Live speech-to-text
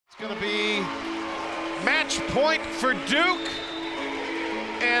Going to be match point for Duke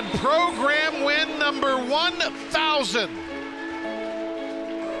and program win number 1,000.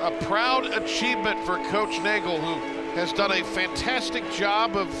 A proud achievement for Coach Nagel, who has done a fantastic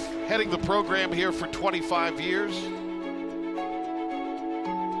job of heading the program here for 25 years.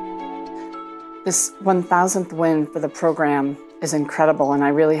 This 1,000th win for the program is incredible, and I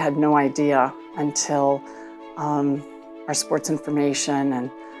really had no idea until our sports information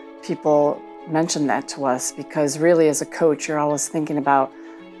and people mentioned that to us, because really as a coach, you're always thinking about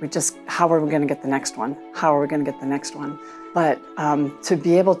how are we going to get the next one? How are we going to get the next one? But to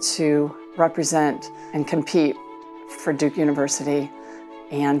be able to represent and compete for Duke University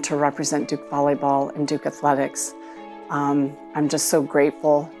and to represent Duke Volleyball and Duke Athletics, I'm just so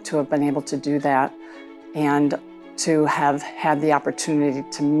grateful to have been able to do that and to have had the opportunity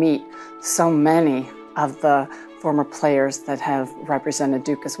to meet so many of the former players that have represented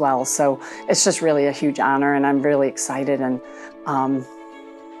Duke as well. So it's just really a huge honor, and I'm really excited and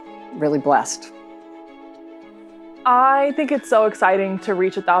really blessed. I think it's so exciting to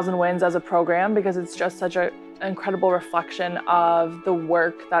reach 1,000 wins as a program, because it's just such an incredible reflection of the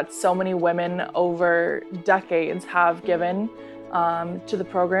work that so many women over decades have given to the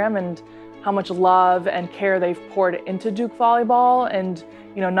program, and how much love and care they've poured into Duke Volleyball. And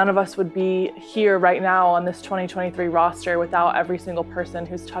you know, none of us would be here right now on this 2023 roster without every single person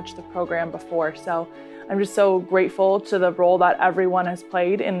who's touched the program before. So I'm just so grateful to the role that everyone has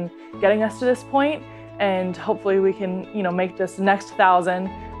played in getting us to this point, and hopefully we can, you know, make this next 1,000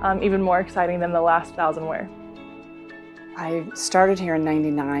 even more exciting than the last 1,000 were. I started here in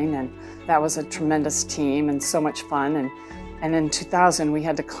 '99, and that was a tremendous team and so much fun. And in 2000, we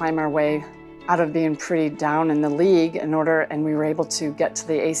had to climb our way out of being pretty down in the league and we were able to get to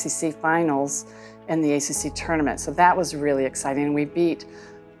the ACC finals in the ACC tournament. So that was really exciting. We beat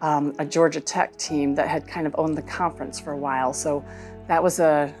a Georgia Tech team that had kind of owned the conference for a while. So that was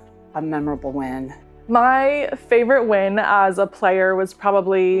a memorable win. My favorite win as a player was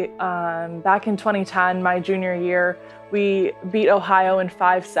probably back in 2010, my junior year. We beat Ohio in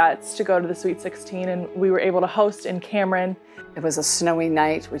 5 sets to go to the Sweet 16, and we were able to host in Cameron. It was a snowy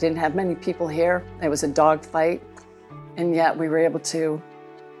night. We didn't have many people here. It was a dog fight, and yet we were able to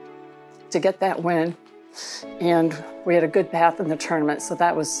get that win. And we had a good path in the tournament, so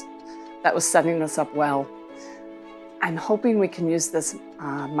that was setting us up well. I'm hoping we can use this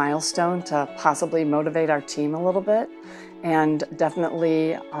milestone to possibly motivate our team a little bit, and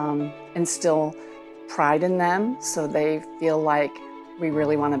definitely instill pride in them so they feel like we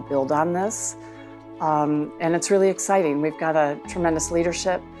really want to build on this. And it's really exciting. We've got a tremendous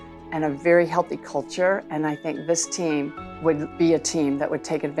leadership and a very healthy culture, and I think this team would be a team that would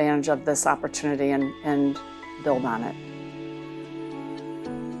take advantage of this opportunity and build on it.